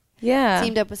cool. Yeah.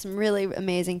 Teamed up with some really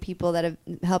amazing people that have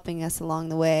helping us along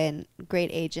the way, and great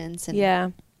agents. And Yeah.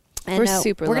 and, We're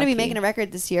super We're gonna be lucky. making a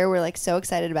record this year. We're like so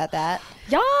excited about that.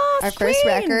 Yes, Our first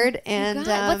queen. record, and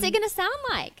God, what's it going to sound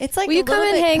like? It's like Will a you come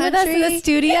little and bit hang with us in the country.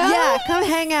 studio? Yeah, come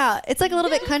hang out. It's like a little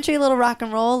bit country, a little rock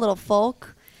and roll, a little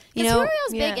folk. You Because know, who are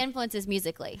y'all's big Yeah. influences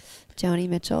musically? Joni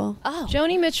Mitchell. Oh.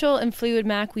 Joni Mitchell and Fleetwood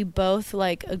Mac, we both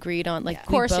like agreed on. Like, Of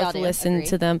we course y'all both do listened agree.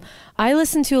 to them. I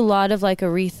listened to a lot of like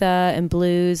Aretha and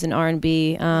blues and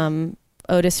R&B.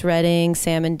 Otis Redding,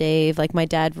 Sam and Dave. Like, my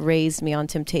dad raised me on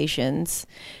Temptations,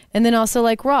 and then also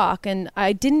like rock. And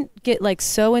I didn't get like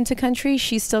so into country.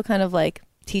 She's still kind of like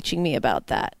teaching me about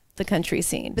that, the country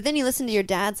scene. But then you listen to your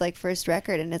dad's like first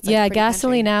record, and it's like yeah, pretty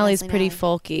Gasoline country. Alley is Gasoline pretty Alley.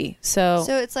 folky. So,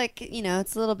 So it's like, you know,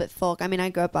 it's a little bit folk. I mean, I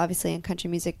grew up obviously in country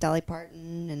music, Dolly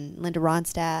Parton and Linda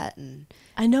Ronstadt and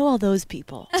I know all those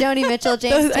people. Joni Mitchell,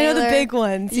 James I know the Taylor. big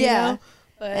ones. You Yeah. know?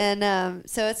 But And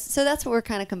so that's what we're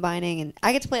kind of combining, and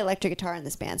I get to play electric guitar in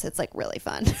this band, so it's like really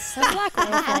fun. So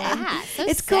badass. So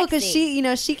It's cool because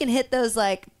sexy. she can hit those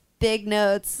like big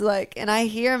notes, like, and I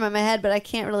hear them in my head, but I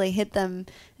can't really hit them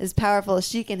as powerful as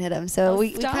she can hit them. So Oh,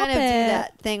 we stop kind of do it.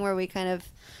 that thing where we kind of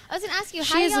I was going to ask you,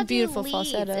 She how do has a y'all beautiful do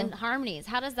leads falsetto. and harmonies?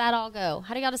 How does that all go?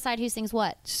 How do y'all decide who sings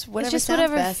what? just whatever it's just sounds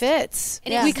whatever best. fits.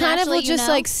 And Yeah. We it's kind of will naturally, you just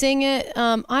know? like sing it.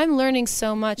 I'm learning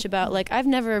so much about like I've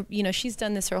never, she's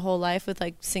done this her whole life with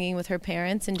like singing with her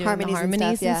parents and doing Harmonies the and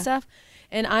harmonies stuff, yeah. and stuff.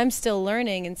 And I'm still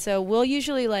learning, and so we'll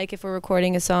usually like if we're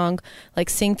recording a song, like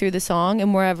sing through the song,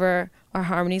 and wherever our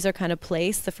harmonies are kind of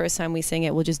placed, the first time we sing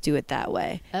it, we'll just do it that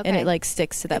way, and Okay. it like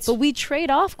sticks to that. But we trade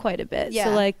off quite a bit. Yeah.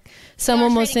 So like Y'all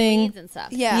someone are will trading sing. leads and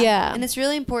stuff. Yeah. Yeah. And it's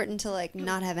really important to like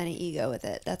not have any ego with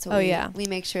it. That's what Oh, we, yeah. we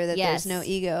make sure that Yes. there's no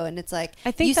ego, and it's like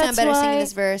I think you sound that's better singing why-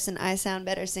 this verse and I sound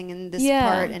better singing this Yeah.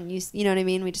 part, and you know what I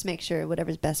mean? We just make sure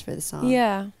whatever's best for the song.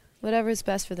 Yeah, whatever's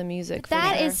best for the music. for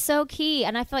That sure. is so key,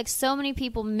 and I feel like so many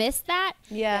people miss that.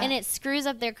 Yeah. And it screws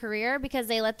up their career because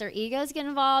they let their egos get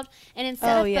involved, and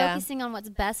instead Oh, of yeah. focusing on what's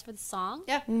best for the song,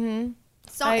 Yeah. Mhm.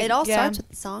 Song, it all yeah. starts with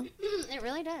the song. it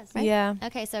really does. Yeah.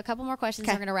 Okay, so a couple more questions.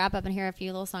 Okay. We're gonna wrap up and hear a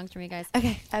few little songs from you guys.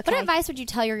 Okay. What advice would you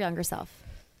tell your younger self?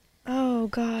 Oh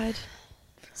God.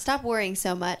 Stop worrying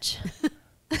so much.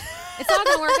 It's all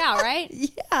gonna work out, right?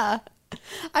 Yeah.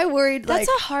 I worried like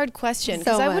That's a hard question so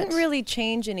because I wouldn't much. really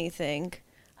change anything.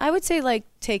 I would say like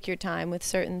take your time with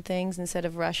certain things instead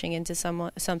of rushing into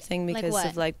something Like because what?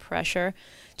 of like pressure.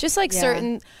 Just like Yeah.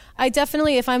 certain, I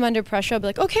definitely if I'm under pressure, I'll be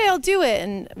like, okay, I'll do it.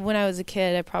 And when I was a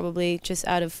kid, I probably just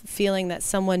out of feeling that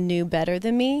someone knew better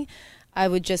than me, I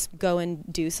would just go and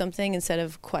do something instead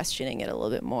of questioning it a little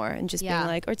bit more and just Yeah. being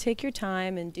like, or take your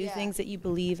time and do Yeah. things that you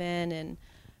believe in and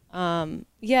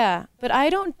yeah. But I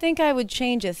don't think I would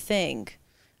change a thing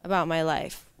about my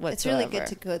life whatsoever. it's really good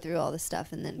to go through all this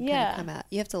stuff and then kind Yeah. of come out.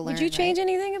 You have to learn. Would you change right?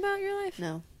 anything about your life?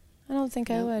 No. I don't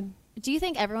think I No. would. Do you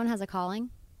think everyone has a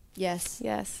calling? Yes.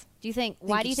 Yes. Do you think?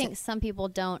 Why do you you think said- some people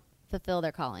don't fulfill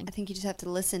their calling? I think you just have to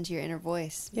listen to your inner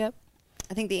voice. Yep.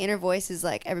 I think the inner voice is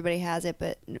like everybody has it,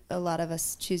 but a lot of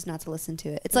us choose not to listen to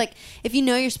it. It's like if you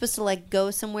know you're supposed to like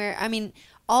go somewhere. I mean,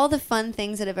 all the fun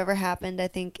things that have ever happened, I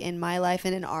think, in my life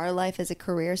and in our life as a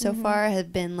career so far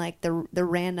have been like the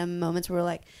random moments where we're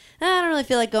like, I don't really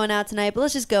feel like going out tonight, but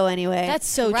let's just go anyway. That's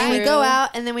so And we true. go out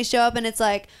and then we show up and it's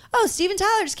like, oh, Steven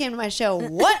Tyler just came to my show.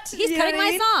 What? He's You know cutting what I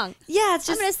my mean? song. Yeah, it's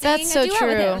I'm just gonna sing That's a so duet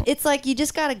with true. him. it's like you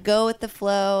just got to go with the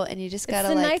flow and you just got It's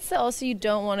to the like nights that also you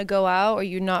don't want to go out or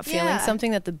you're not feeling Yeah.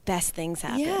 something that the best things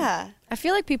happen. yeah. I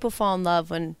feel like people fall in love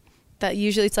when that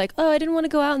usually it's like, oh, I didn't want to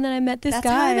go out and then I met this That's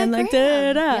how guy I met and like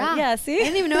Graham. da da Yeah. da. Yeah, see? I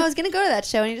didn't even know I was going to go to that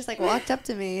show and he just like walked up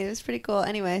to me. It was pretty cool.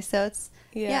 Anyway, so it's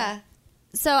yeah.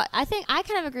 So I think I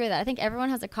kind of agree with that. I think everyone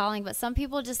has a calling, but some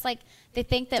people just like they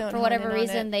think that Don't for hone whatever in on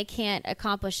reason it. they can't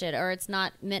accomplish it or it's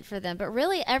not meant for them. But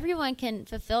really, everyone can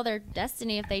fulfill their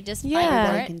destiny if they just fight Yeah. for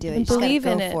Everyone it. can do it. And You just gotta believe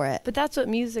go in it. for it. But that's what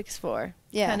music's for.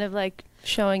 Yeah. Kind of like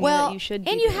showing Well, you that you should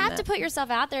be And you doing have that. to put yourself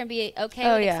out there and be okay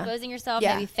Oh, with yeah. exposing yourself,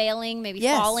 Yeah. maybe failing, maybe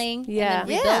Yes. falling, Yeah. and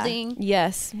then Yeah. rebuilding.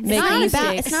 Yes. It's Making not about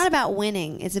mistakes. it's not about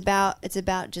winning. It's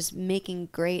about just making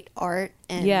great art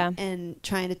and Yeah. and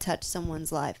trying to touch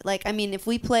someone's life. Like I mean, if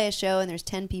we play a show and there's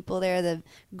 10 people there, the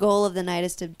goal of the night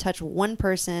is to touch one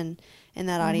person in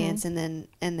that audience and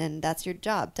then that's your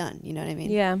job done. You know what I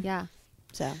mean? Yeah. Yeah.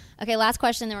 So Okay, last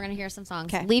question, then we're going to hear some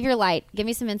songs. 'Kay. Leave your light. Give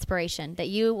me some inspiration that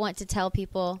you want to tell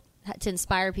people, to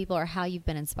inspire people, or how you've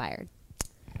been inspired.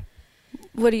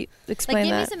 What do you Like, explain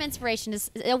give me that? some inspiration,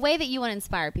 just a way that you want to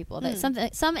inspire people, that some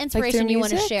through inspiration you want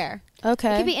to music? share. It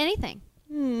Okay. could be anything.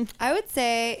 I would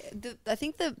say I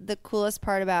think the coolest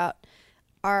part about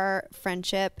our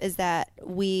friendship is that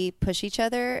we push each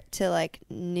other to like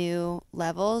new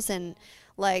levels and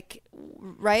like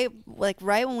right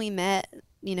when we met,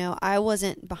 you know, I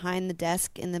wasn't behind the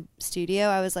desk in the studio.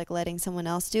 I was like letting someone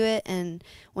else do it. And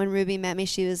when Ruby met me,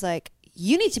 she was like,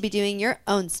 you need to be doing your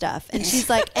own stuff. And she's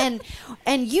like, and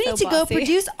you need So to go bossy.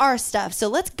 produce our stuff. So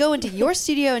let's go into your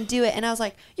studio and do it. And I was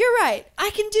like, you're right. I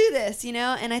can do this, you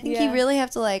know? And I think you Yeah. really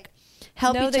have to like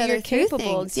help know each that other you're through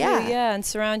capable things. too. Yeah. And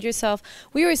surround yourself.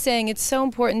 We were saying it's so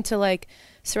important to like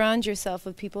surround yourself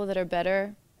with people that are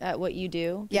better at what you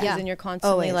do Yeah. because Yeah. then you're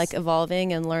constantly Always. like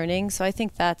evolving and learning. So I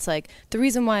think that's like the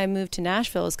reason why I moved to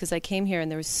Nashville is because I came here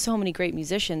and there was so many great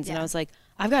musicians and Yeah. I was like,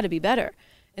 I've got to be better.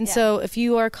 And Yeah. so if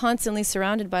you are constantly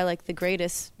surrounded by like the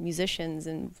greatest musicians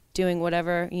and doing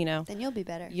whatever, you know, Then you'll be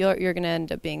better. you're going to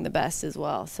end up being the best as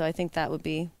well. So I think that would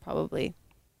be probably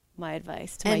my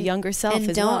advice to my And- younger self and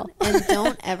as don't well. and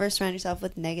don't ever surround yourself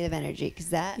with negative energy because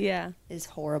that is Yeah.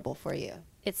 horrible for you.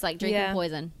 It's like drinking Yeah.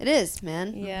 poison. It is,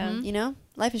 man. Yeah. You know,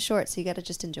 life is short, so you got to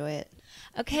just enjoy it.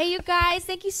 Okay, you guys,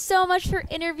 thank you so much for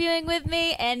interviewing with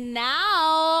me. And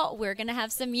now we're going to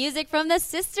have some music from the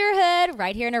Sisterhood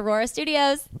right here in Aurora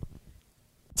Studios.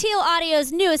 Teal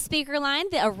Audio's newest speaker line,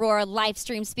 the Aurora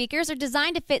Livestream speakers, are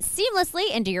designed to fit seamlessly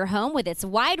into your home with its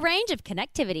wide range of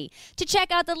connectivity. To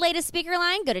check out the latest speaker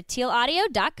line, go to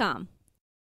tealaudio.com.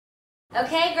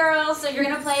 Okay, girls, so you're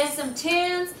going to play us some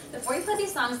tunes. Before you play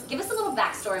these songs, give us a little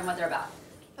backstory on what they're about.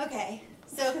 Okay,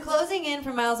 so Closing In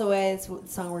from Miles Away is the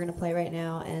song we're going to play right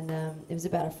now, and it was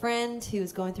about a friend who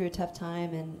was going through a tough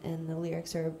time, and the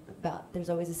lyrics are about there's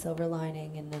always a silver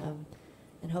lining,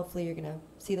 and hopefully you're going to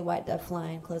see the white dove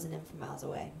flying, closing in from miles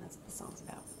away. That's what the song's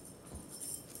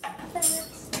about.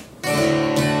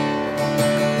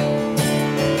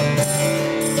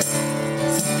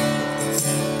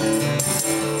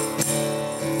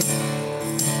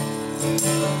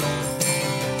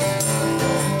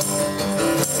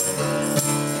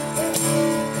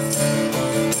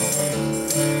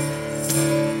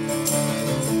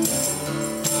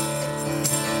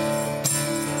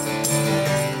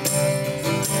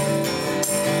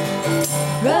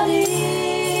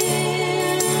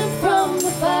 Running from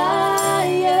the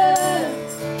fire,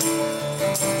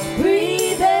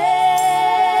 breathing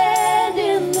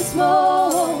in the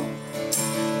smoke.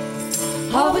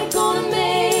 Are we gonna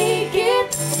make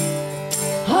it?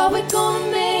 Are we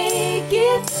gonna make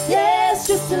it? Yes,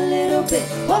 just a little bit.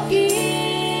 Walking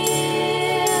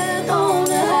on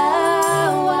the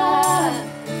highway.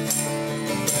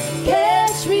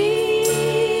 Catch me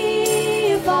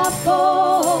if I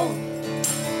fall.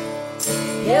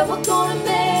 Yeah, we're gonna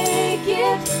make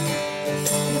it.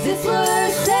 'Cause it's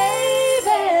worth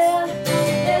saving.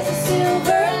 There's a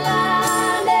silver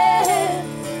lining.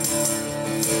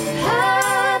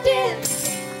 Hiding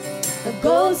a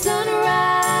gold sun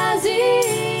rising.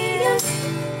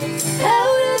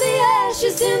 Out of the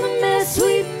ashes in the mess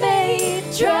we made.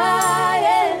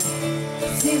 Trying to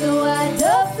see the white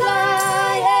dove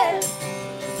flying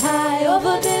high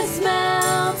over this mountain.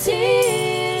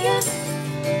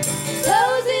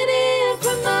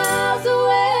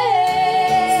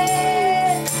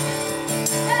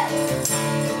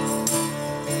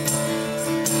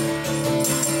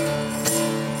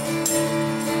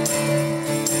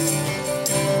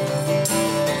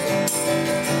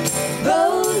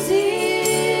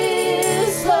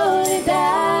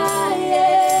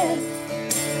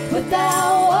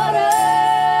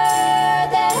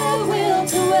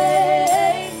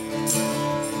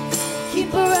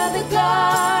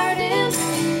 garden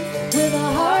with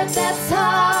a heart that's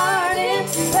hardened.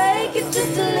 Break it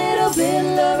just a little bit,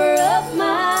 lover of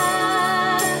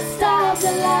mine. Stop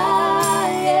the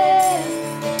lying.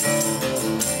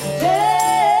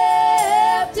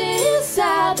 Trapped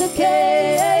inside the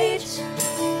cage.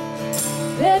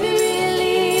 Baby,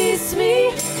 release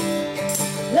me.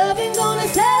 Loving gonna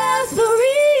set us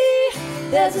free.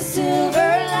 There's a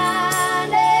silver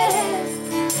lining.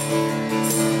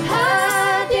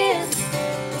 Hiding.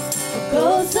 A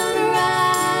cold sun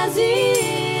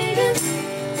rising.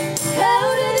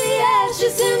 Out of the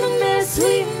ashes in the mess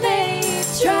we made.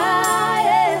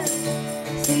 Trying.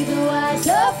 See the white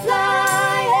dove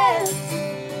flying.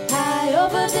 High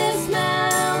over this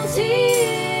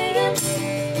mountain.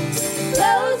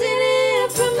 Closing in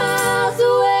from miles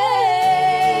away.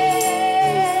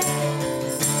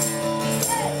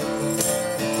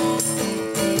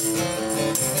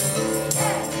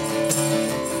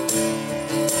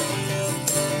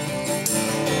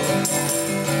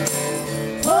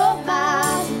 Oh,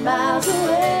 miles and miles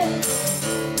away.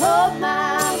 Oh,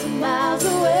 miles and miles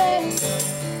away.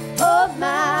 Oh,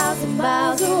 miles and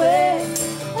miles away.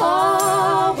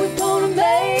 Oh, we're gonna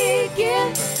make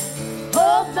it.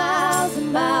 Oh, miles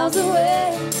and miles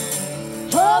away.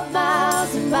 Oh,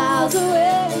 miles and miles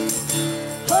away.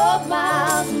 Oh,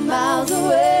 miles and miles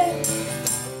away.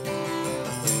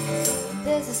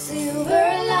 There's a silver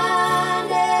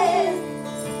lining.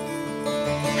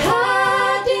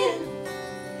 Hiding.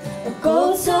 A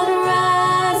gold sun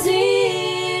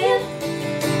rising.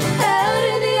 Out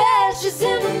of the ashes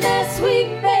in the mess we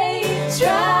made.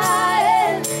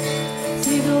 Trying.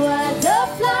 See the white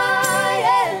dove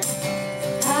flying.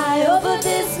 High over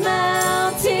this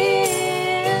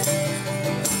mountain.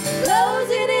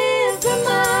 Closing in from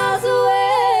miles away.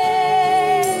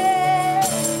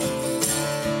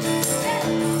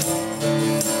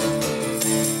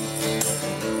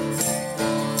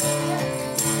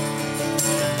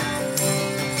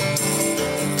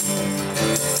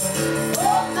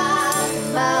 Oh, miles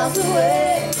and miles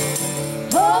away.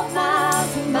 Oh,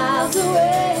 miles and miles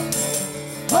away.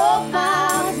 Oh,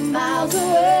 miles and miles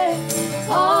away.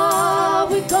 Oh,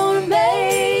 we're gonna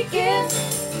make it.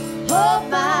 Oh,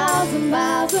 miles and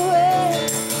miles away.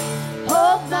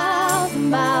 Oh, miles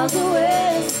and miles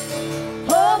away.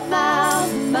 Oh,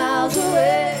 miles and miles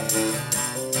away.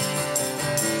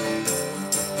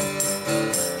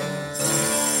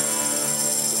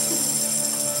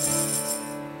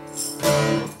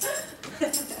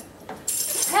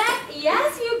 Heck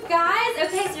yes, you guys.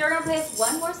 Okay, so you're gonna play us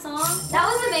one more song. That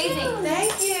was amazing.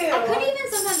 Thank you. I couldn't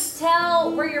even sometimes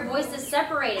tell where your voices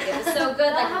separated. It was so good.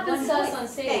 That Like happens one to us voice. on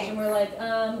stage, and we're like,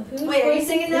 who's Wait, are you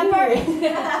singing that part?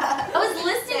 I was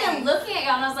listening and looking at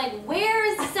y'all, and I was like, where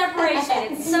is the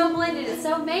separation? It's so blended. It's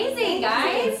so amazing,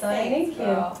 guys. Thank you.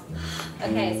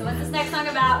 Okay, so what's this next song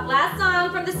about? Last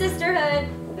song from the Sisterhood.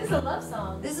 This is a love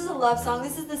song. This is a love song.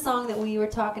 This is the song that we were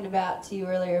talking about to you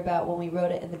earlier about when we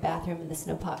wrote it in the bathroom in the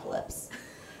snowpocalypse.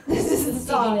 This is the Stevie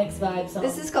song. Nicks vibe song.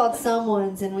 This is called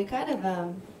Someone's, and we kind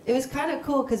of, it was kind of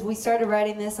cool because we started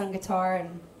writing this on guitar,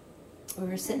 and we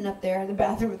were sitting up there in the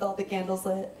bathroom with all the candles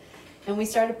lit, and we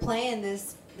started playing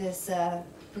this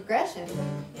progression.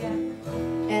 Yeah.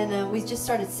 And we just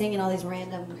started singing all these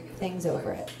random things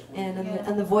over it. And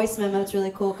on the voice memo, it's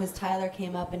really cool because Tyler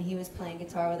came up and he was playing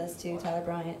guitar with us too, Tyler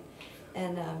Bryant.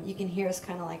 And you can hear us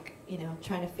kind of like, you know,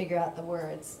 trying to figure out the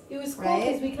words. It was cool Right?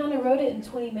 because we kind of wrote it in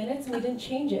 20 minutes and we didn't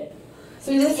change it.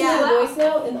 So we listened Yeah. to the voice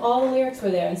note and all the lyrics were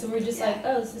there, and so we're just like,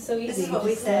 oh, this is so easy. This is what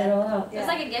we just let said. it all out. It was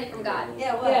like a gift from God.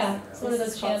 Yeah, it was. Yeah, it's one of This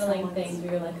those is called channeling Someone's. things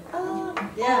where you're like, oh.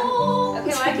 Yeah. Okay,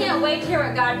 well, I can't wait to hear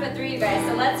what God put through you guys.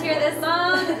 So let's hear this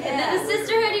song. And then the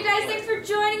Sisterhood, you guys, thanks for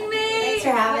joining me. Thanks for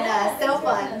having us. So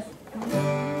fun.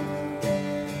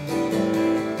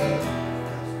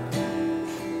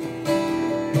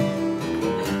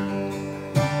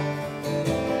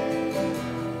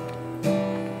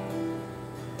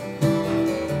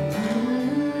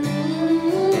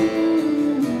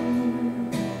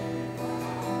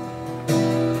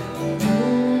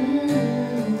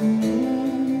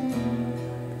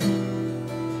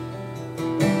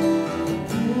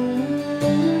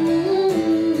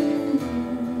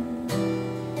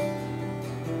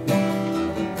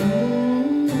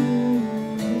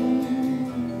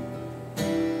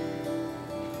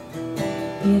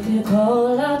 If you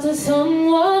call out to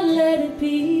someone, let it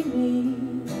be me.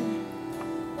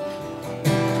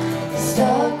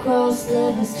 Star-crossed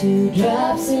lovers, two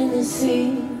drops in the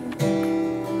sea.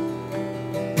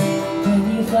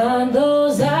 When you find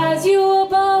those eyes, you were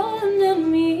born to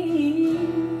me.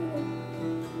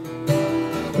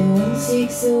 The one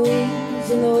seeks the wings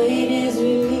and the weight is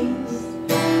released.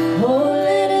 Oh,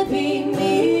 let it be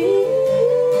me.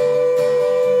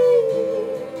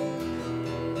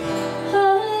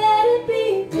 Oh, let it be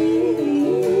me.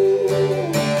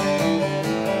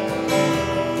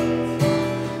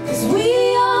 'Cause we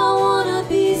all wanna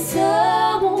be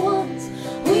someone's.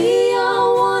 We all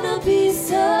wanna be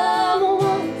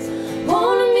someone's.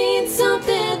 Wanna mean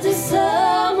something to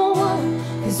someone.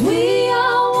 'Cause we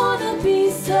all wanna be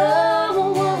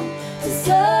someone to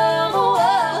someone.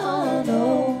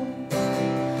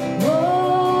 Oh,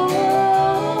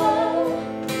 oh.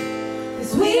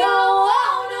 'Cause we all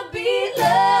wanna be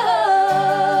loved.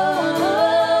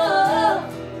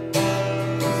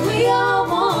 'Cause we all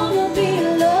wanna be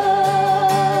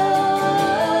loved.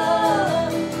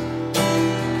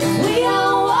 'Cause we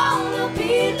all wanna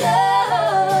be loved.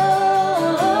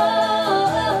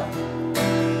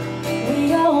 We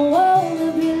all wanna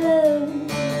be loved.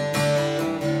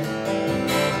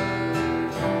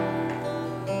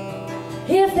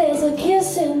 If there's a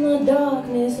kiss in the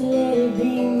darkness, let it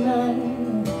be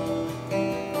mine.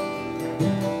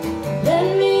 Let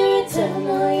me return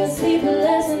all your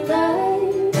sleepless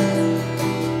nights.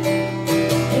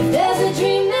 If there's a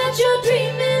dream that you're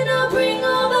dreaming, I'll bring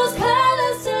all those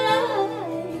colors to life.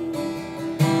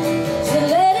 So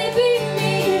let it be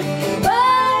me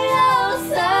by your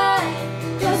side.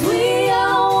 'Cause we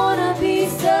all wanna be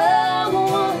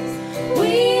someone's.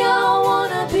 We all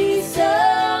wanna be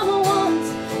someone's.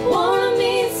 Wanna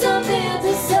mean something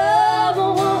to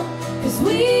someone. 'Cause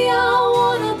we all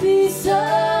wanna be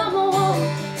someone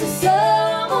to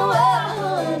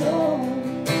someone. Oh,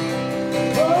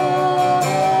 oh.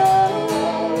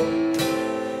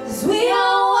 'Cause we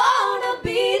all wanna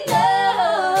be loved.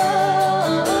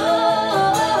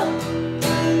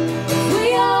 We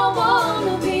all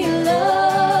wanna be loved.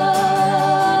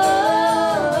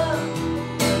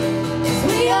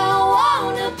 We all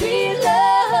wanna be loved.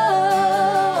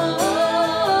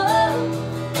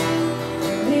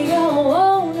 We all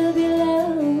wanna be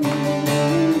loved.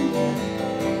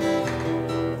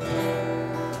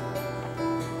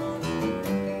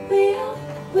 We all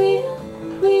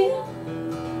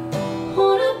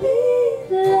wanna be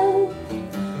loved.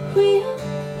 We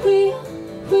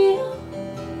all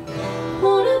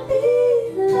wanna be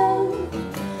loved.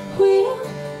 We all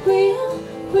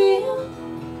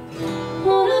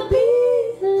wanna be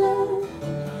loved.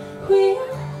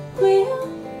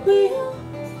 We all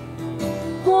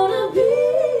wanna be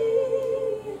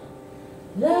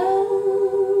loved.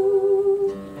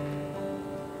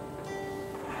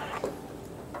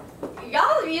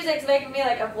 Y'all's music's making me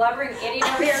like a blubbering idiot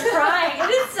over here crying. It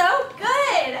is so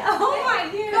good. Oh my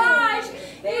gosh.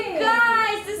 You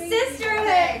guys, the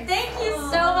sisterhood. Thank you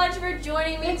so much for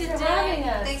joining me Thanks today. for having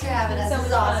us. Thanks for having us. So This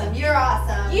is much awesome. fun. You're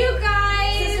awesome. You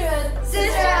guys.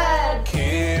 Sisterhood.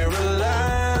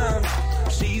 Caroline,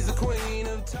 she's the queen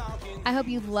of talking. I hope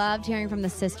you loved hearing from the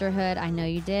sisterhood. I know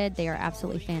you did. They are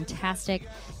absolutely fantastic.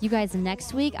 You guys,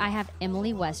 next week I have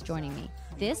Emily West joining me.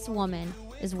 This woman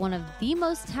is one of the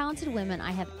most talented women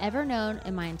I have ever known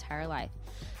in my entire life.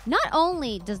 Not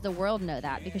only does the world know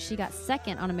that because she got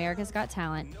second on America's Got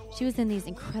Talent, she was in these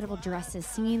incredible dresses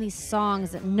singing these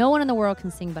songs that no one in the world can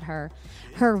sing but her.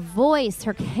 Her voice,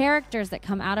 her characters that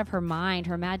come out of her mind,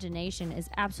 her imagination is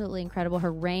absolutely incredible.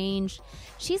 Her range.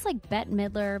 She's like Bette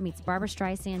Midler meets Barbara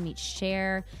Streisand meets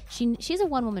Cher. She's a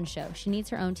one-woman show. She needs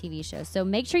her own TV show. So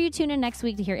make sure you tune in next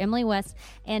week to hear Emily West.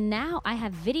 And now I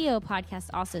have video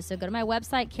podcasts also. So go to my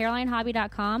website,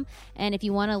 carolinehobby.com. And if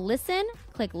you want to listen,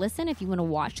 click listen. If you want to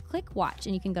watch, click watch.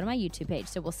 And you can go to my YouTube page.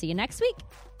 So we'll see you next week.